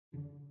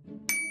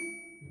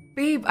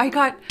Babe, I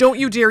got— Don't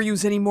you dare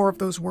use any more of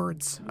those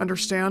words,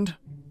 understand?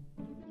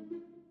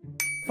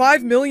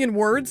 5 million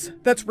words?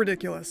 That's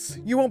ridiculous.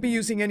 You won't be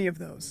using any of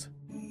those.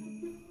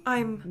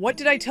 What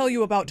did I tell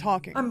you about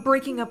talking? I'm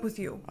breaking up with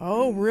you.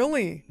 Oh,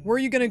 really? Where are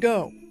you gonna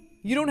go?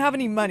 You don't have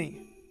any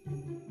money.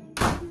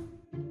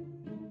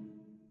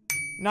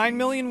 9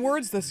 million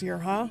words this year,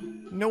 huh?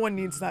 No one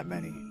needs that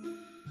many.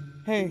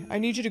 Hey, I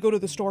need you to go to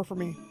the store for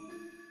me.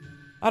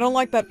 I don't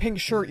like that pink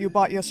shirt you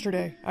bought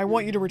yesterday. I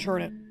want you to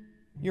return it.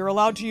 You're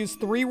allowed to use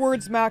 3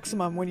 words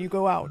maximum when you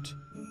go out.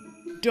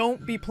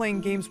 Don't be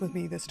playing games with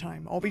me this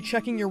time. I'll be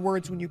checking your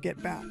words when you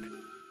get back.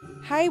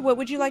 Hi, what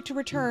would you like to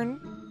return?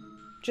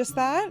 Just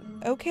that?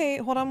 Okay,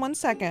 hold on 1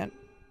 second.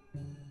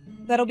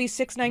 That'll be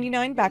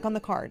 $6.99 back on the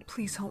card.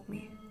 Please help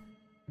me.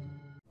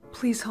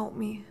 Please help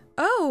me.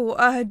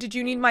 Oh, did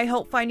you need my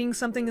help finding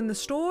something in the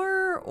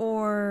store,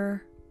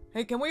 or?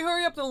 Hey, can we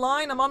hurry up the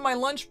line? I'm on my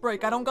lunch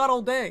break. I don't got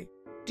all day.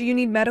 Do you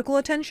need medical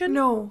attention?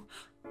 No.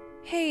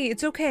 Hey,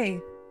 it's okay.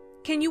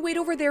 Can you wait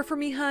over there for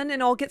me, hun,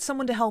 and I'll get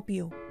someone to help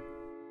you.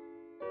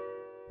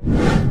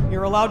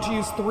 You're allowed to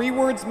use 3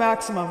 words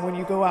maximum when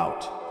you go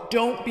out.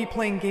 Don't be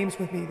playing games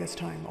with me this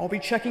time. I'll be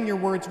checking your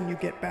words when you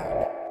get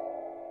back.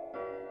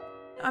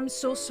 I'm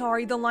so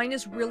sorry, the line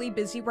is really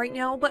busy right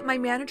now, but my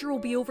manager will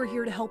be over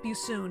here to help you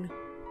soon.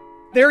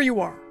 There you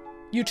are.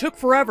 You took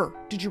forever.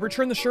 Did you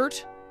return the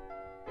shirt?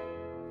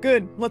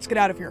 Good, let's get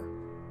out of here.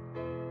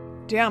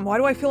 Damn, why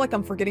do I feel like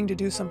I'm forgetting to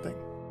do something?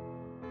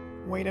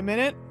 Wait a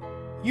minute.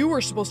 You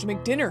were supposed to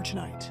make dinner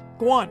tonight.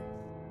 Go on.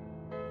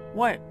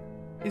 What?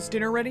 Is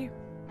dinner ready?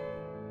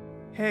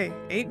 Hey,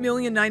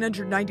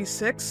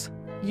 8,996?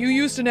 You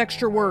used an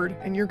extra word,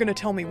 and you're gonna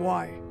tell me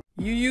why.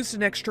 You used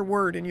an extra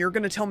word, and you're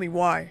gonna tell me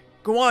why.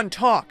 Go on,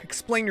 talk.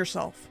 Explain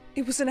yourself.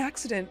 It was an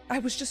accident. I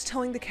was just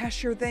telling the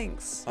cashier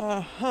thanks.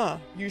 Uh-huh.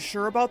 You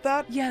sure about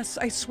that? Yes,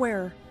 I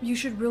swear. You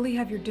should really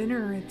have your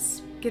dinner.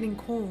 It's getting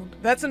cold.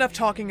 That's enough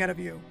talking out of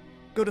you.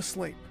 Go to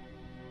sleep.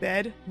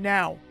 Bed,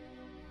 now.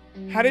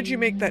 How did you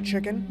make that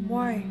chicken?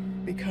 Why?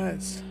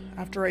 Because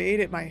after I ate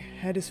it, my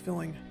head is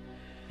filling.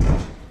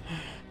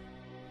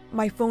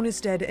 My phone is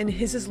dead and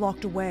his is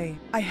locked away.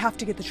 I have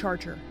to get the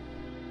charger.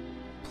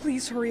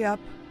 Please hurry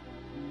up.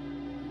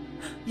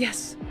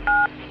 Yes.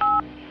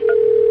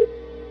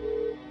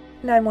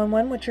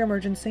 911, what's your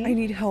emergency? I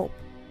need help.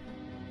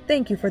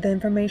 Thank you for the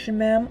information,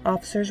 ma'am.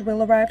 Officers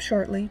will arrive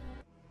shortly.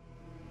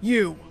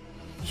 You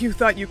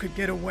thought you could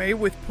get away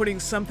with putting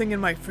something in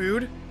my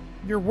food?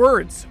 Your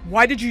words.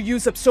 Why did you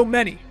use up so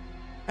many?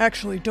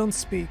 Actually, don't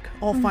speak.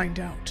 I'll find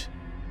out.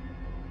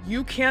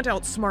 You can't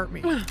outsmart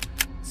me.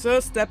 So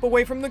step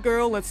away from the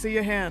girl. Let's see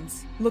your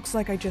hands. Looks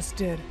like I just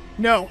did.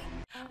 No.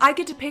 I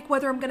get to pick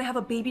whether I'm gonna have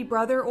a baby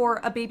brother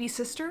or a baby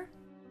sister?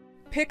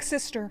 Pick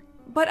sister.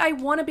 But I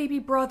want a baby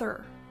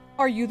brother.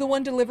 Are you the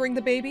one delivering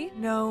the baby?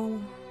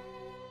 No.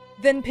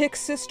 Then pick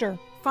sister.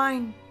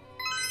 Fine.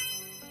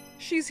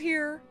 She's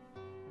here.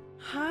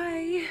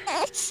 Hi.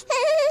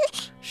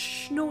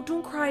 Shh, no,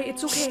 don't cry.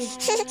 It's okay.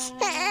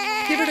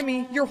 Give her to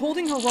me. You're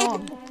holding her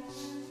wrong.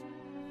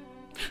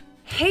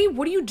 Hey,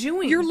 what are you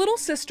doing? Your little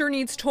sister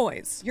needs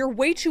toys. You're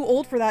way too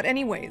old for that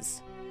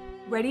anyways.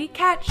 Ready?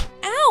 Catch.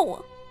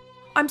 Ow!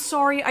 I'm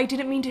sorry, I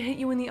didn't mean to hit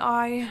you in the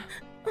eye.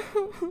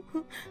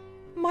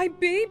 My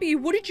baby,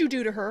 what did you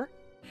do to her?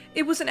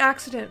 It was an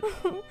accident.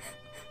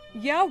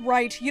 Yeah,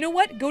 right. You know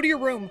what? Go to your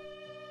room.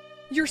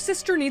 Your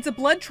sister needs a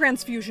blood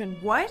transfusion.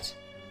 What?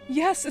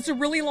 Yes, it's a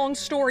really long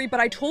story, but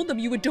I told them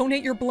you would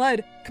donate your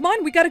blood. Come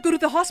on, we gotta go to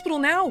the hospital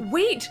now.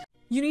 Wait!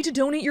 You need to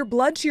donate your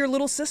blood to your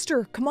little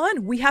sister. Come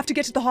on, we have to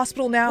get to the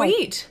hospital now.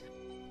 Wait!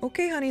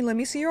 Okay, honey, let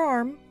me see your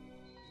arm.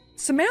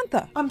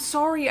 Samantha! I'm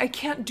sorry, I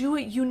can't do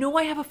it. You know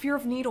I have a fear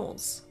of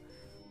needles.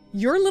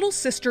 Your little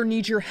sister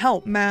needs your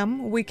help,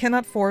 ma'am. We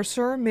cannot force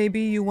her.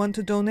 Maybe you want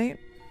to donate?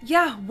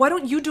 Yeah, why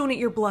don't you donate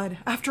your blood?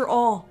 After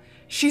all,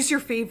 she's your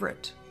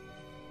favorite.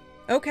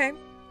 Okay,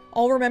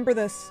 I'll remember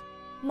this.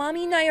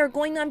 Mommy and I are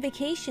going on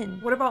vacation.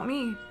 What about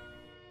me?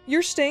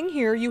 You're staying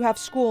here, you have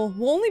school.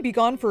 We'll only be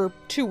gone for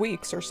 2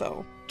 weeks or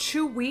so.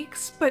 2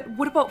 weeks? But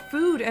what about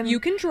food and— You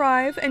can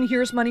drive, and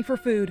here's money for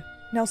food.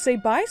 Now say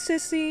bye,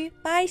 sissy.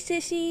 Bye,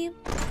 sissy.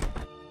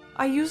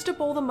 I used up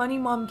all the money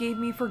Mom gave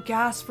me for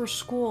gas for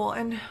school,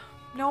 and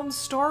now I'm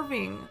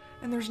starving,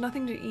 and there's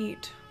nothing to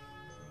eat.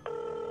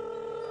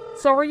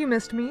 Sorry you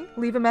missed me.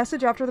 Leave a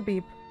message after the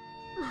beep.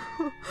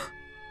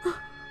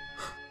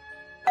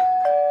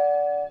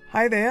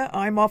 Hi there,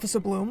 I'm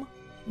Officer Bloom.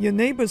 Your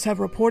neighbors have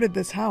reported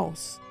this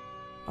house.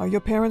 Are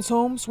your parents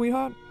home,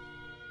 sweetheart?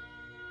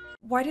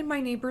 Why did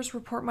my neighbors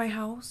report my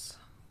house?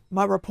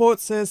 My report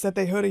says that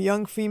they heard a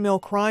young female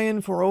crying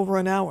for over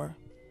an hour.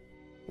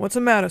 What's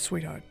the matter,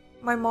 sweetheart?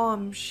 My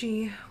mom,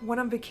 she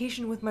went on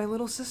vacation with my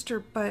little sister,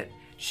 but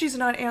she's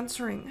not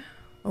answering.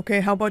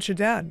 Okay, how about your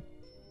dad?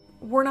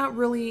 We're not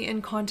really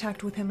in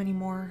contact with him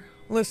anymore.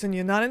 Listen,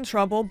 you're not in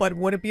trouble, but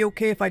would it be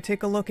okay if I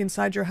take a look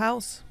inside your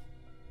house?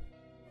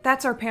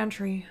 That's our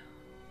pantry.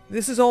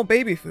 This is all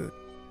baby food.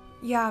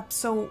 Yeah,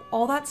 so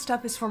all that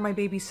stuff is for my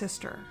baby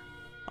sister.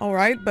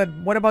 Alright, but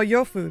what about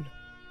your food?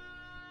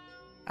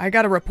 I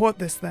gotta report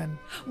this then.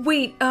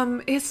 Wait,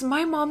 is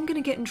my mom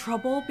gonna get in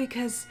trouble?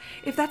 Because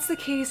if that's the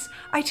case,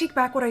 I take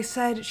back what I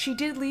said. She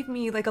did leave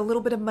me, like, a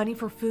little bit of money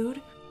for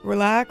food.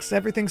 Relax,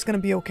 everything's gonna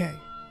be okay.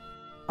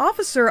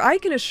 Officer, I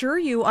can assure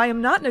you I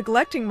am not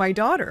neglecting my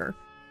daughter.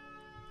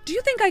 Do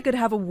you think I could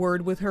have a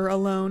word with her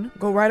alone?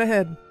 Go right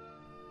ahead.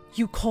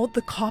 You called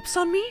the cops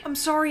on me? I'm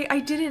sorry, I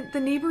didn't. The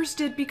neighbors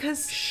did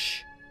because...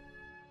 Shh.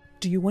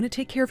 Do you want to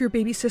take care of your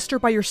baby sister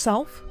by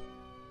yourself?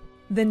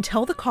 Then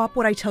tell the cop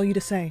what I tell you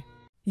to say.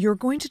 You're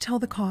going to tell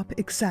the cop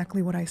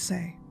exactly what I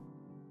say.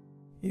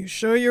 You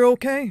sure you're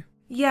okay?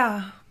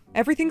 Yeah.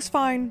 Everything's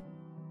fine.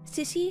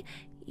 Sissy,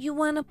 you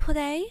wanna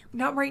play?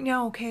 Not right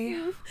now, okay?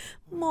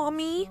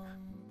 Mommy,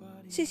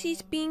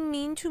 Sissy's being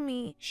mean to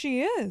me.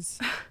 She is.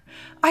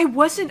 I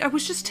wasn't. I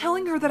was just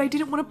telling her that I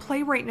didn't want to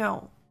play right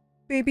now.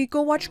 Baby,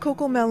 go watch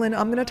Coco Melon.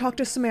 I'm gonna talk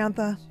to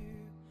Samantha.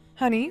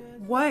 Honey,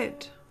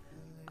 What?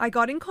 I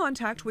got in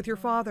contact with your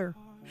father.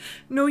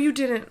 No, you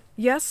didn't.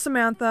 Yes,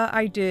 Samantha,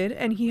 I did,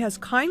 and he has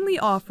kindly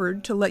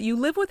offered to let you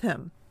live with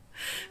him.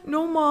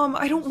 No, Mom,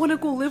 I don't want to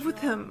go live with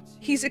him.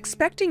 He's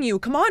expecting you.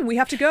 Come on, we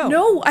have to go.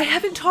 No, I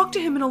haven't talked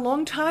to him in a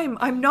long time.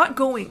 I'm not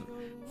going.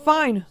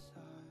 Fine.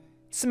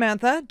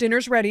 Samantha,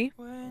 dinner's ready.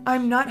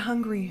 I'm not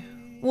hungry.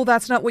 Well,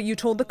 that's not what you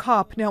told the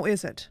cop, now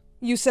is it?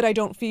 You said I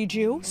don't feed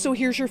you, so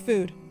here's your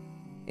food.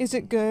 Is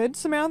it good,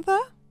 Samantha?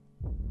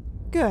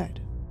 Good.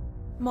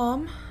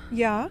 Mom,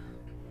 Yeah?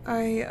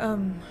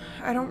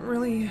 I don't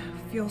really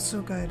feel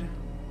so good.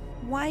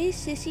 Why is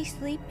Sissy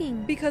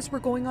sleeping? Because we're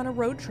going on a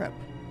road trip.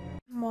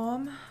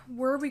 Mom,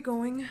 where are we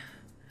going?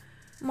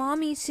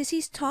 Mommy,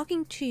 Sissy's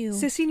talking to you.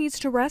 Sissy needs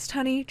to rest,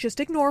 honey. Just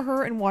ignore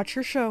her and watch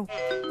your show.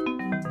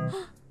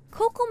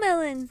 Coco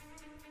Melon.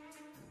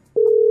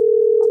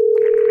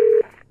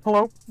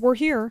 Hello? We're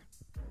here.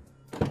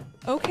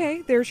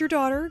 Okay, there's your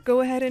daughter.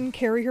 Go ahead and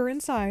carry her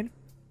inside.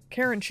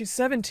 Karen, she's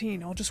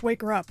 17. I'll just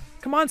wake her up.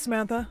 Come on,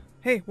 Samantha.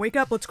 Hey, wake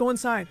up. Let's go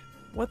inside.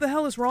 What the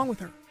hell is wrong with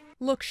her?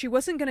 Look, she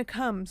wasn't gonna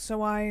come,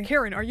 so I...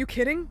 Karen, are you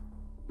kidding?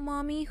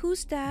 Mommy,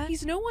 who's that?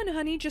 He's no one,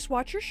 honey. Just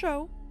watch your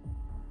show.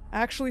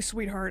 Actually,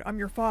 sweetheart, I'm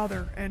your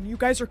father, and you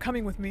guys are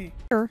coming with me.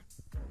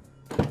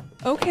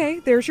 Okay,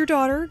 there's your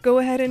daughter. Go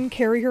ahead and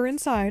carry her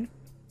inside.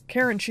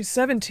 Karen, she's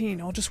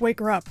 17. I'll just wake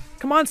her up.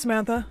 Come on,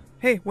 Samantha.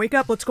 Hey, wake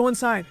up. Let's go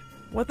inside.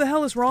 What the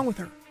hell is wrong with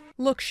her?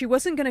 Look, she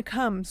wasn't gonna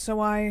come, so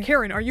I...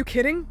 Karen, are you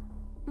kidding?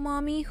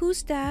 Mommy,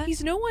 who's that?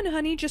 He's no one,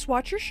 honey. Just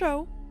watch your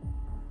show.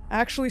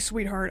 Actually,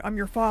 sweetheart, I'm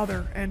your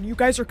father, and you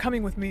guys are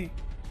coming with me.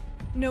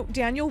 No,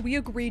 Daniel, we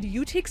agreed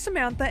you take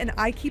Samantha and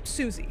I keep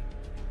Susie.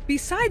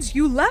 Besides,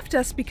 you left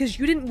us because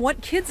you didn't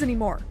want kids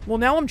anymore. Well,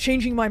 now I'm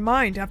changing my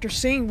mind after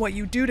seeing what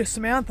you do to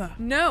Samantha.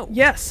 No.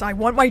 Yes, I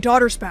want my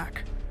daughters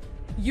back.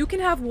 You can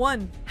have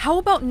one. How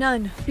about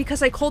none?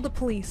 Because I called the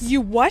police.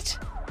 You what?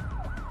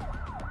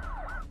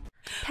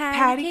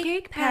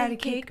 Patty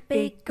cake,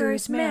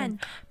 baker's man.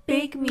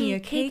 Bake me a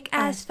cake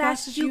as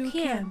fast as you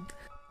can.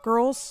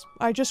 Girls,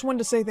 I just wanted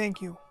to say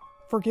thank you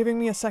for giving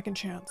me a second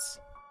chance.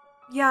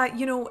 Yeah,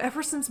 you know,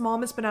 ever since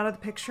Mom has been out of the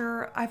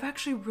picture, I've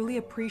actually really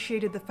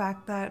appreciated the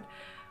fact that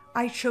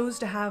I chose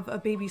to have a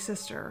baby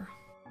sister.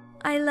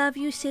 I love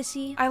you,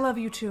 Sissy. I love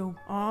you too.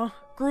 Aw,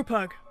 group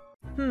hug.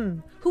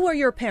 Who are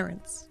your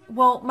parents?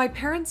 Well, my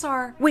parents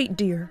are... Wait,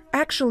 dear.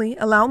 Actually,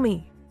 allow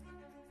me.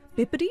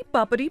 Bippity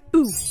boppity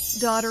boo.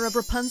 Daughter of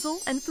Rapunzel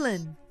and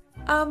Flynn.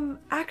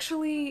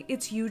 Actually,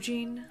 it's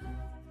Eugene.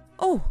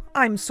 Oh,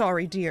 I'm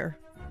sorry, dear.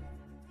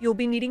 You'll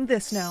be needing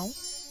this now.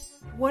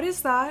 What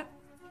is that?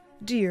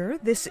 Dear,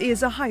 this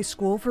is a high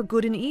school for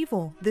good and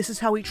evil. This is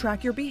how we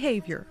track your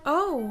behavior.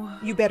 Oh,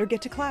 You better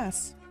get to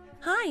class.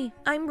 Hi,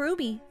 I'm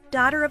Ruby,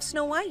 daughter of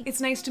Snow White. it's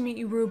nice to meet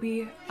you,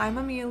 Ruby. I'm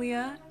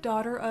Amelia,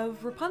 daughter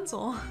of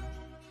Rapunzel.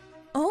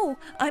 Oh,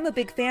 I'm a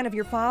big fan of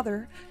your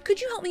father.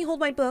 Could you help me hold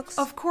my books?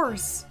 Of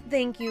course.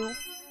 Thank you.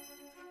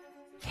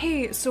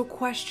 Hey, so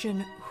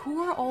question,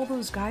 who are all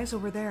those guys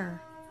over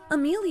there?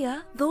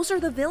 Amelia, those are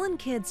the villain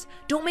kids.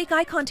 Don't make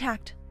eye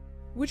contact.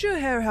 Would your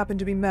hair happen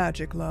to be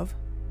magic, love?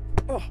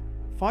 Oh,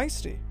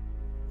 feisty.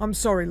 I'm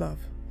sorry, love.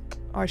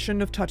 I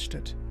shouldn't have touched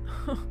it.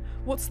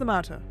 What's the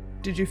matter?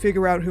 Did you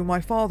figure out who my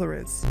father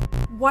is?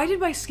 Why did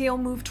my scale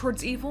move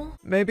towards evil?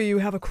 Maybe you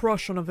have a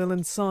crush on a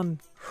villain's son.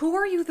 Who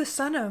are you the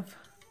son of?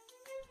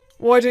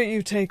 Why don't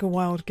you take a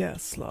wild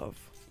guess,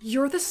 love?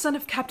 You're the son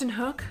of Captain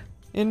Hook?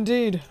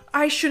 Indeed.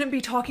 I shouldn't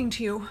be talking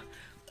to you.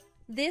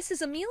 This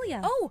is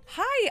Amelia. Oh,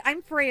 hi,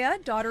 I'm Freya,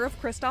 daughter of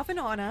Kristoff and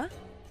Anna.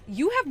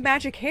 You have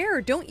magic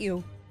hair, don't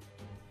you?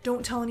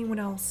 Don't tell anyone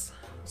else.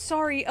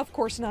 Sorry, of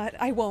course not.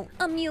 I won't.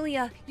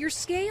 Amelia, your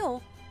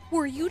scale.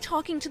 Were you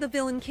talking to the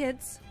villain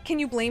kids? Can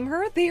you blame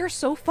her? They are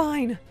so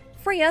fine.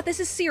 Freya, this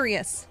is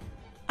serious.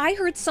 I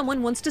heard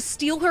someone wants to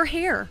steal her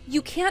hair.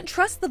 You can't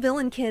trust the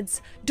villain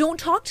kids. Don't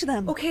talk to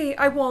them. Okay,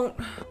 I won't.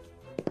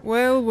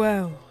 Well,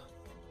 well.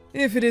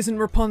 If it isn't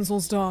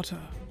Rapunzel's daughter.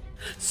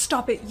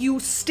 Stop it. You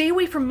stay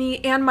away from me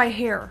and my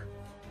hair.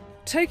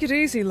 Take it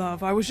easy,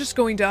 love. I was just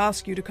going to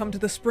ask you to come to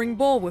the spring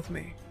ball with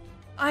me.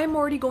 I'm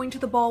already going to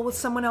the ball with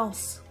someone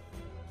else.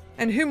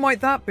 And who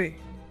might that be?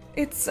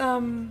 It's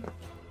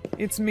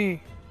It's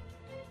me.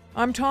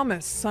 I'm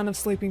Thomas, son of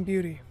Sleeping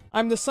Beauty.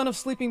 I'm the son of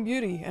Sleeping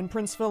Beauty and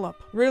Prince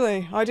Philip.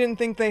 Really, I didn't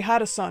think they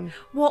had a son.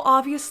 Well,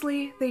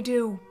 obviously, they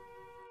do.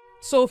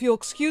 So if you'll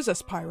excuse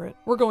us, Pirate,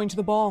 we're going to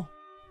the ball.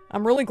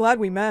 I'm really glad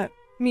we met.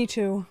 Me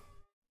too.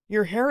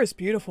 Your hair is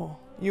beautiful.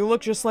 You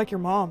look just like your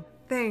mom.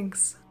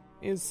 Thanks.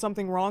 Is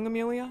something wrong,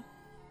 Amelia?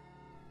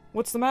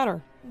 What's the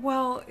matter?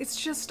 Well,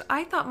 it's just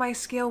I thought my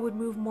scale would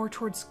move more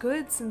towards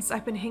good since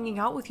I've been hanging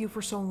out with you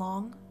for so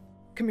long.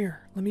 Come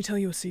here, let me tell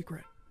you a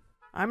secret.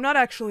 I'm not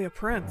actually a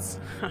prince.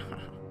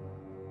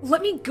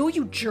 Let me go,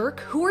 you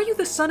jerk! Who are you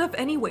the son of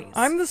anyways?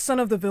 I'm the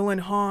son of the villain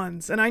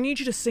Hans, and I need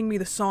you to sing me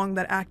the song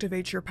that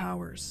activates your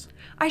powers.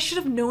 I should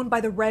have known by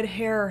the red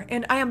hair,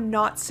 and I am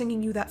not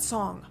singing you that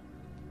song.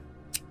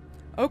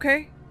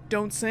 Okay,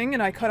 don't sing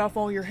and I cut off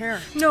all your hair.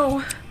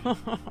 No.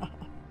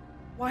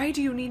 Why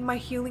do you need my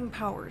healing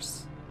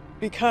powers?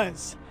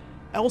 Because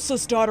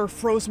Elsa's daughter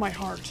froze my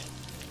heart,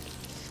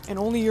 and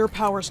only your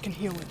powers can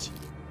heal it.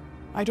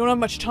 I don't have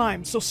much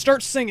time, so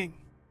start singing.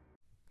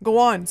 Go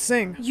on,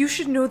 sing. You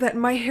should know that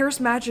my hair's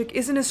magic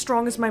isn't as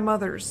strong as my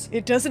mother's.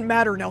 It doesn't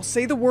matter now.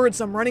 Say the words.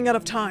 I'm running out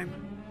of time.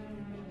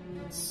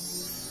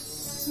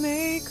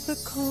 Make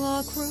the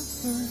clock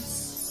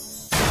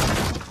reverse.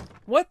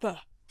 What the?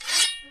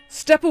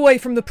 Step away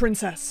from the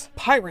princess.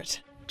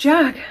 Pirate.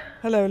 Jack.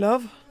 Hello,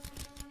 love.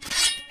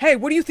 Hey,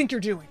 what do you think you're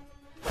doing?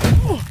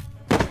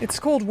 It's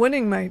called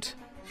winning, mate.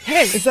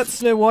 Hey, is that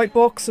Snow White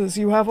boxers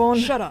you have on?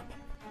 Shut up.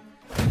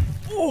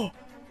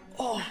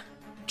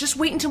 Just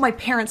wait until my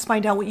parents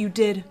find out what you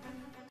did.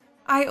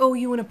 I owe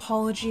you an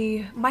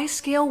apology. My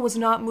scale was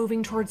not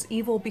moving towards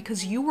evil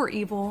because you were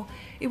evil.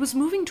 It was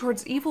moving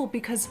towards evil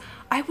because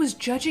I was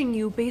judging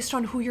you based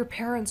on who your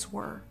parents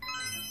were.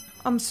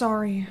 I'm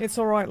sorry. It's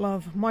alright,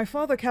 love. My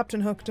father, Captain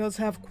Hook, does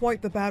have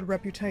quite the bad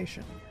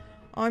reputation.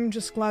 I'm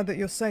just glad that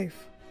you're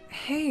safe.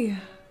 Hey,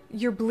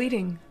 you're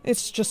bleeding.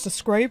 It's just a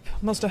scrape.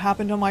 Must have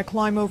happened on my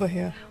climb over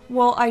here.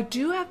 Well, I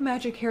do have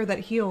magic hair that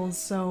heals,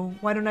 so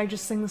why don't I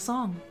just sing the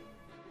song?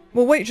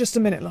 Well, wait just a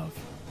minute, love.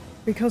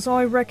 Because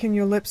I reckon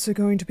your lips are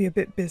going to be a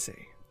bit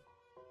busy.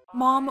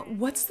 Mom,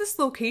 what's this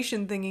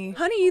location thingy?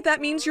 Honey,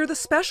 that means you're the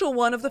special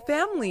one of the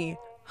family.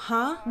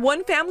 Huh?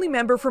 One family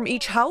member from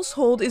each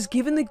household is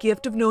given the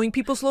gift of knowing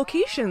people's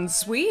locations.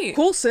 Sweet.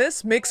 Cool,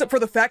 sis. Makes up for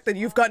the fact that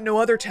you've got no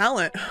other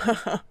talent.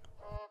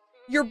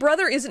 Your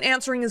brother isn't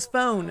answering his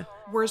phone.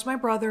 Where's my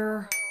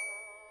brother?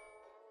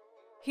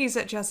 He's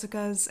at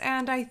Jessica's,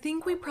 and I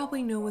think we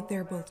probably know what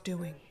they're both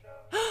doing.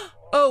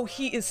 Oh,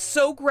 he is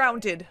so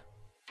grounded.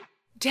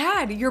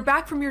 Dad, you're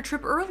back from your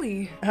trip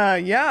early.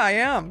 Yeah, I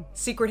am.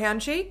 Secret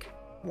handshake?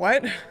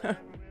 What?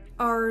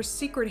 Our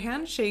secret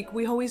handshake,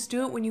 we always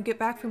do it when you get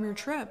back from your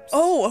trips.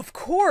 Oh, of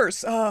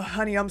course.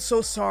 Honey, I'm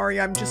so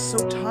sorry. I'm just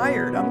so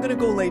tired. I'm gonna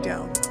go lay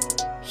down.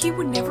 He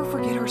would never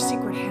forget our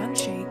secret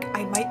handshake.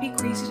 I might be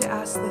crazy to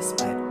ask this,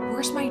 but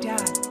where's my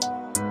dad?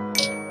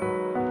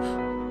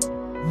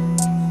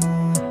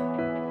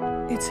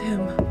 It's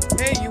him.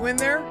 Hey, you in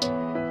there?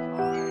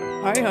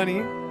 Hi,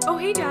 honey. Oh,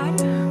 hey, Dad.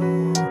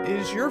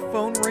 Is your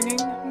phone ringing?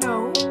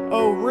 No.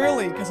 Oh,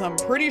 really? Because I'm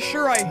pretty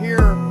sure I hear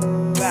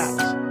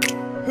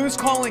that. Who's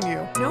calling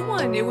you? No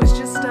one. It was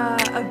just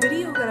a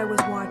video that I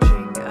was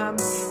watching.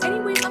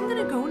 Anyways, I'm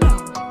gonna go now.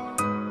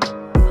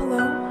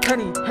 Hello?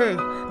 Penny, hey,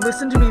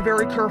 listen to me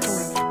very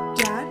carefully.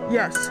 Dad?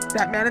 Yes,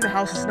 that man in the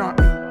house is not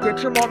me.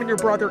 Get your mom and your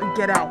brother and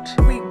get out.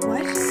 Wait,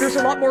 what? There's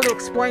a lot more to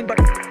explain, but...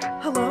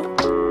 Hello?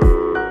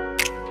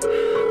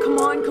 Come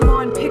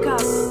on, pick up.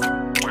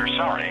 We're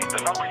sorry,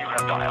 the number you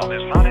have dialed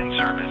is not in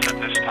service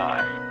at this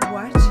time.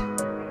 What?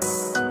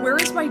 Where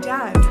is my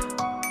dad?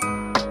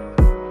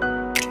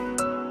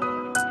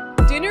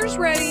 Dinner's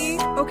ready.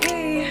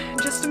 Okay,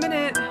 just a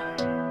minute.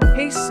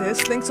 Hey,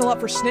 sis, thanks a lot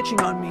for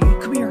snitching on me.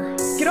 Come here.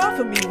 Get off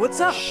of me,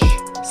 what's up? Shh.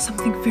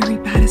 Something very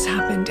bad has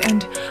happened,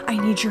 and I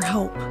need your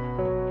help.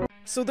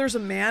 So there's a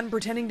man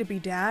pretending to be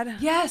dad?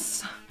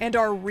 Yes. And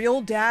our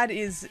real dad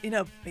is in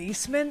a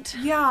basement?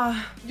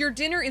 Yeah. Your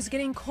dinner is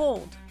getting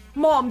cold.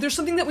 Mom, there's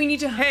something that we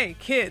need to... Hey,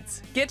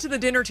 kids, get to the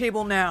dinner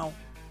table now.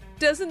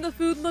 Doesn't the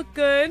food look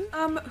good?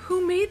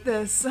 Who made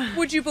this?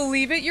 Would you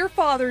believe it? Your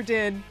father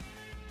did.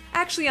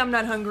 Actually, I'm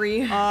not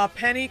hungry.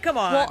 Penny, come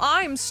on. Well,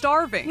 I'm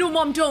starving. No,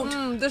 Mom,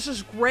 don't. This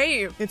is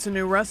great. It's a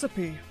new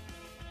recipe.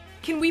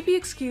 Can we be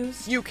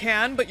excused? You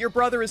can, but your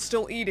brother is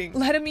still eating.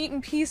 Let him eat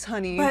in peace,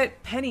 honey.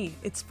 But... Penny,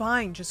 it's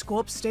fine. Just go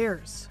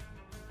upstairs.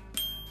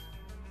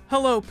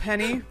 Hello,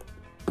 Penny.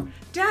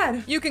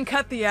 Dad! You can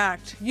cut the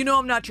act. You know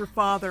I'm not your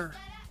father.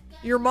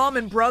 Your mom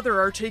and brother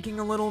are taking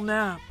a little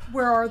nap.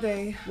 Where are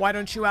they? Why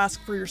don't you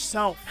ask for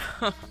yourself?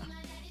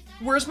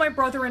 Where's my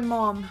brother and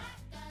mom?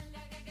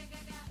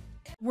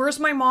 Where's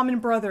my mom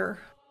and brother?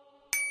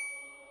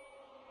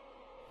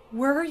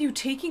 Where are you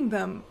taking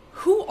them?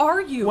 Who are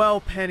you?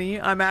 Well,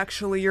 Penny, I'm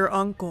actually your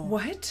uncle.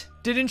 What?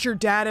 Didn't your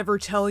dad ever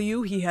tell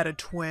you he had a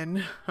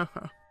twin?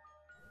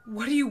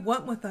 What do you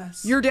want with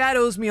us? Your dad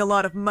owes me a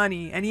lot of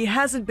money, and he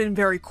hasn't been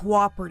very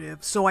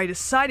cooperative, so I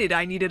decided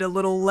I needed a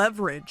little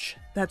leverage.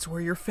 That's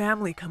where your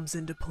family comes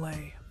into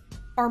play.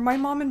 Are my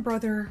mom and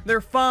brother... They're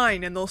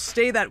fine, and they'll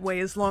stay that way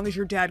as long as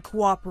your dad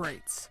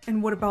cooperates.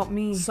 And what about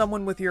me?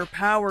 Someone with your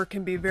power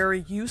can be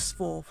very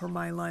useful for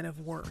my line of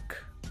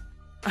work.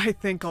 I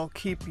think I'll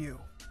keep you.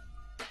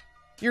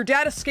 Your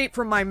dad escaped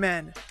from my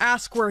men.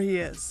 Ask where he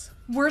is.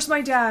 Where's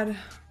my dad?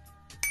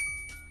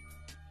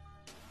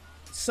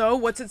 So,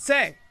 what's it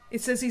say?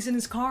 It says he's in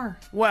his car.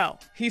 Well,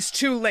 he's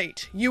too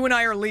late. You and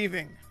I are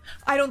leaving.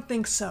 I don't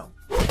think so.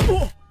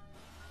 Oh!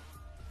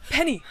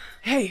 Penny!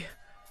 Hey!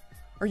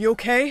 Are you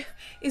okay?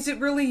 Is it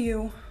really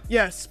you?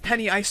 Yes,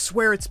 Penny, I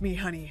swear it's me,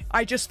 honey.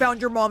 I just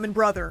found your mom and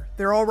brother.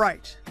 They're all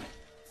right.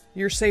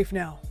 You're safe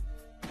now.